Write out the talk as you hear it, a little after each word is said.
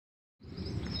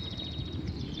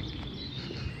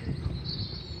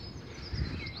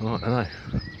I don't know.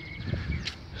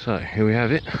 So here we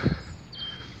have it.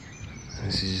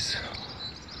 This is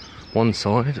one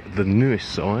side, the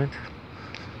newest side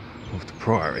of the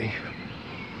Priory.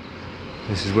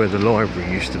 This is where the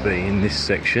library used to be, in this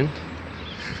section.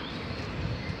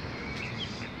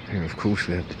 Here of course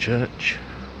we have the church.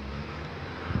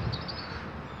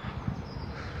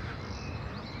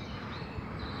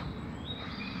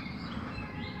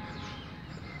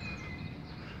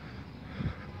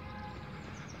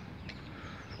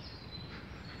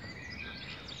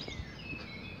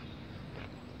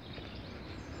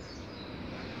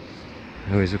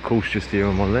 There is of course just here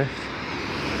on my left,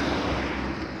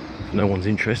 no one's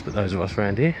interest but those of us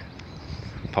around here,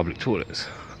 public toilets,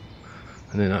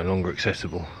 and they're no longer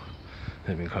accessible.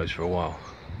 They've been closed for a while.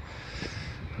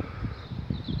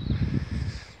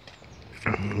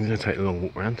 I'm going to take a long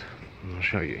walk round and I'll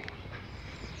show you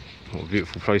what a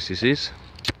beautiful place this is.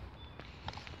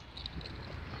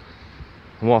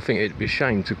 And well, I think it'd be a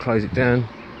shame to close it down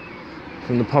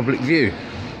from the public view.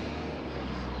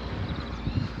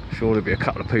 Sure, there'll be a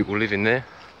couple of people living there,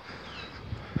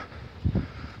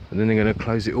 and then they're going to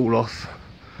close it all off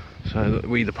so that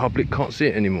we, the public, can't see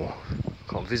it anymore,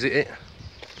 can't visit it,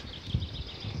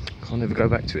 can't never go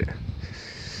back to it.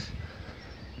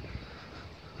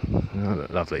 Oh,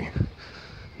 look, lovely.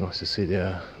 Nice to see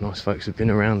the nice folks have been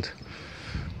around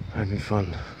having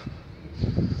fun.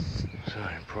 So,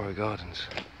 Priory Gardens.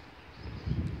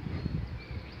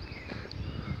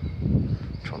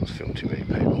 Try not to film too many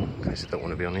people in case they don't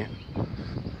want to be on here.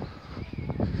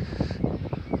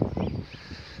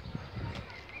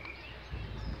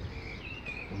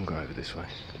 I'll go over this way.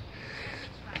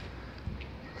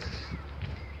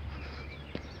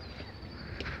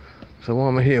 So why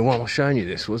am I here? Why am I showing you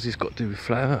this? What's this got to do with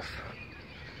flat earth?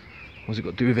 What's it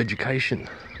got to do with education?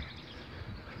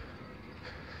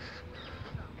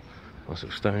 Nice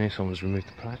little stone here, someone's removed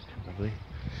the plaque, lovely.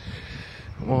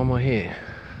 Why am I here?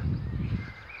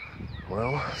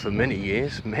 Well, for many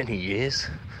years,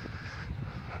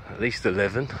 at least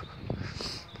 11,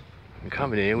 I'm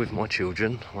coming here with my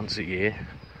children once a year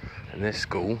in their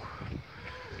school,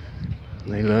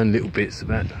 and they learn little bits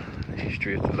about the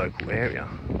history of the local area.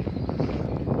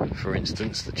 For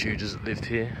instance, the Tudors that lived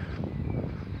here,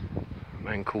 a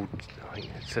man called, I think,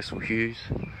 Cecil Hughes.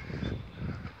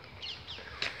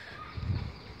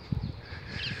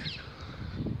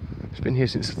 It's been here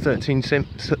since the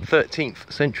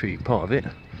 13th century, parts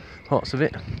of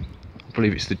it. I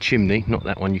believe it's the chimney, not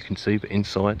that one you can see, but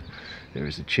inside there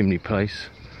is a chimney place,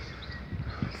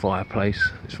 fireplace.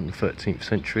 It's from the 13th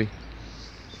century.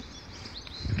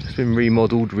 It's been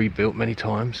remodelled, rebuilt many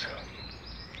times.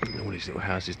 All these little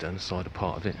houses down the side are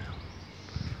part of it.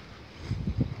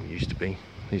 It used to be.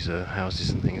 These are houses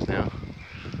and things now.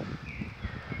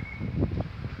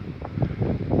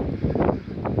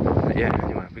 But yeah,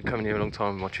 anyway, I've been coming here a long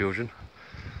time with my children.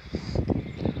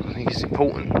 I think it's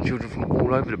important. Children from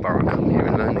all over the borough come here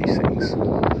and learn these things.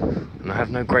 And I have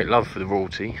no great love for the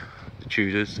royalty, the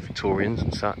Tudors, the Victorians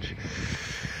and such.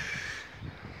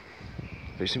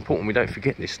 But it's important we don't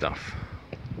forget this stuff.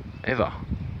 Ever.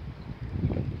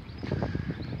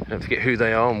 Don't forget who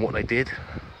they are and what they did.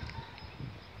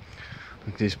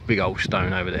 This big old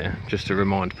stone over there, just to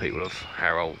remind people of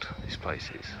how old this place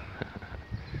is.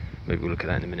 Maybe we'll look at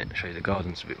that in a minute and show you the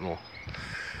gardens a bit more.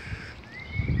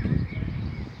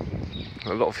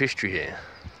 A lot of history here,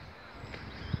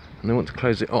 and they want to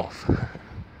close it off.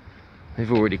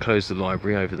 They've already closed the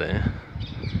library over there,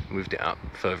 moved it up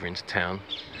further into town,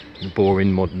 in a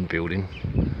boring modern building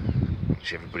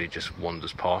which everybody just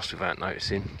wanders past without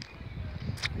noticing.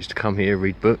 Used to come here,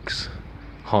 read books,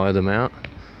 hire them out,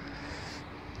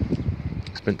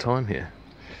 spent time here.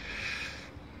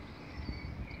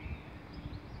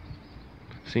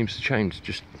 Seems to change,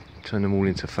 just turn them all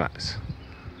into flats.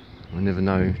 I never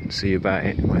know, see about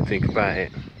it, won't think about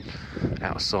it,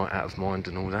 out of sight, out of mind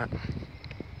and all that.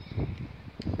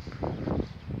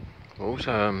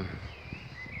 Also,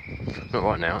 not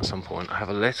right now, at some point, I have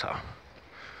a letter.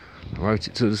 I wrote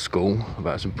it to the school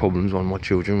about some problems one of my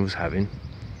children was having.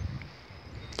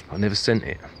 I never sent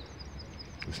it.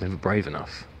 I was never brave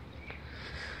enough.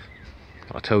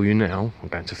 I tell you now, I'm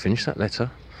going to finish that letter.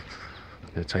 I'm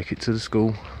going to take it to the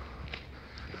school,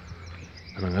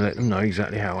 and I'm going to let them know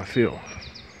exactly how I feel.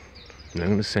 And I'm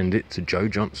going to send it to Joe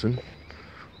Johnson,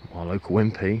 our local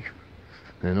MP, and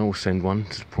then I'll send one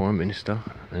to the Prime Minister,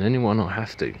 and anyone I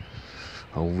have to.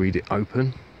 I'll read it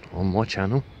open on my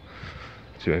channel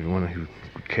to everyone who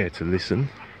would care to listen.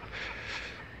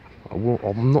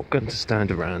 I'm not going to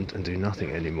stand around and do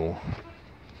nothing anymore.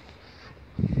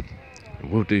 I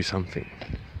will do something,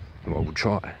 or I will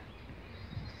try.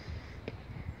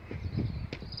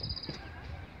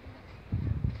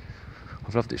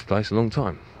 I've loved this place a long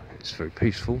time. It's very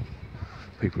peaceful,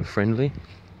 people are friendly,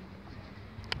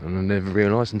 and I never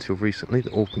realised until recently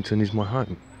that Orpington is my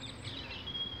home.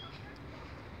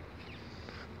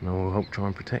 And I will help try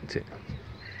and protect it.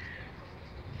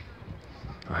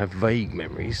 I have vague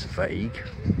memories, but I'm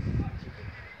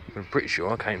pretty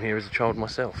sure I came here as a child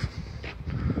myself.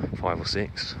 5 or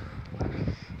 6,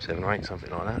 7 or 8,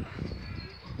 something like that.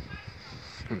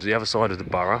 It was the other side of the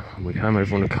borough, and we came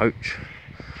over on a coach.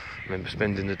 I remember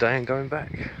spending the day and going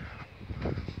back.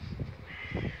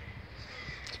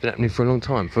 It's been happening for a long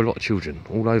time, for a lot of children,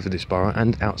 all over this borough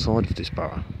and outside of this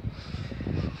borough.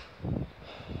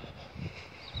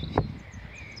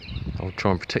 I would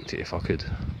try and protect it if I could.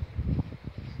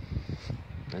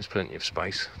 There's plenty of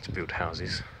space to build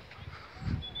houses.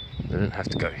 They don't have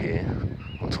to go here,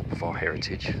 on top of our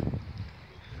heritage,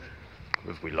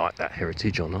 whether we like that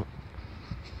heritage or not.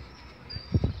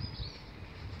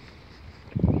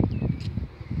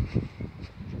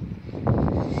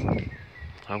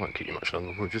 I won't keep you much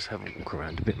longer, we'll just have a walk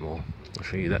around a bit more. I'll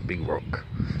show you that big rock,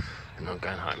 and I'm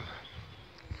going home.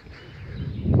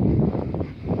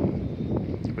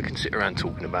 We can sit around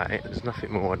talking about it, there's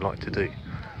nothing more I'd like to do.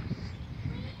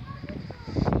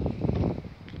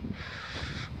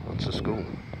 On to school.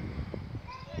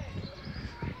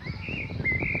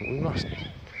 We must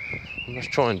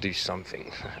try and do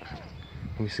something.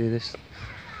 Can we see this?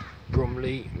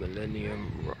 Bromley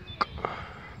Millennium Rock.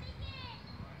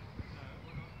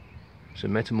 It's a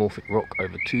metamorphic rock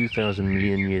over 2,000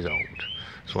 million years old.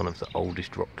 It's one of the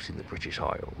oldest rocks in the British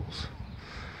Isles.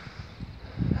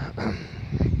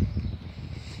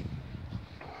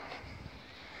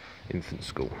 Infant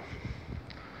school.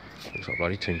 Looks like a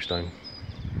bloody tombstone.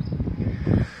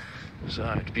 So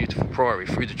it's beautiful Priory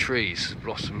through the trees,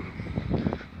 blossom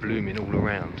blooming all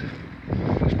around.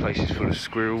 This place is full of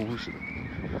squirrels and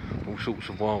all sorts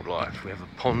of wildlife. We have a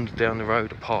pond down the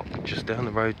road, a park just down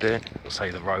the road there. I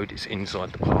say the road, it's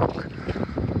inside the park.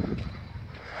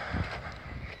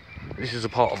 This is a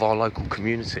part of our local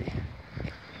community,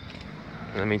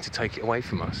 and they mean to take it away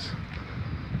from us,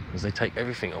 as they take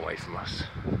everything away from us.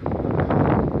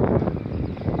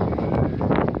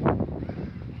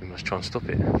 We must try and stop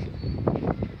it.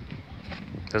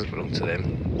 It doesn't belong to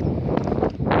them.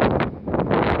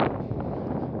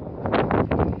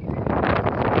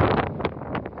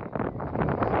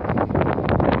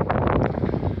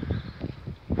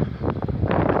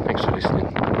 Thanks for listening.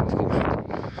 Of course,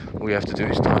 all you have to do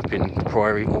is type in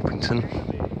Priory Orpington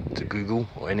to Google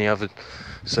or any other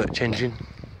search engine.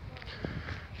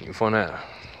 You can find out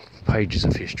pages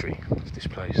of history of this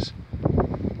place.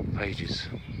 Pages.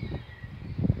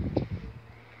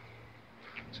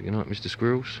 So good night, Mr.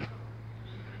 Squirrels.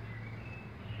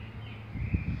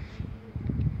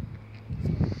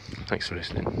 Thanks for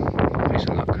listening. Peace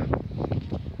and luck.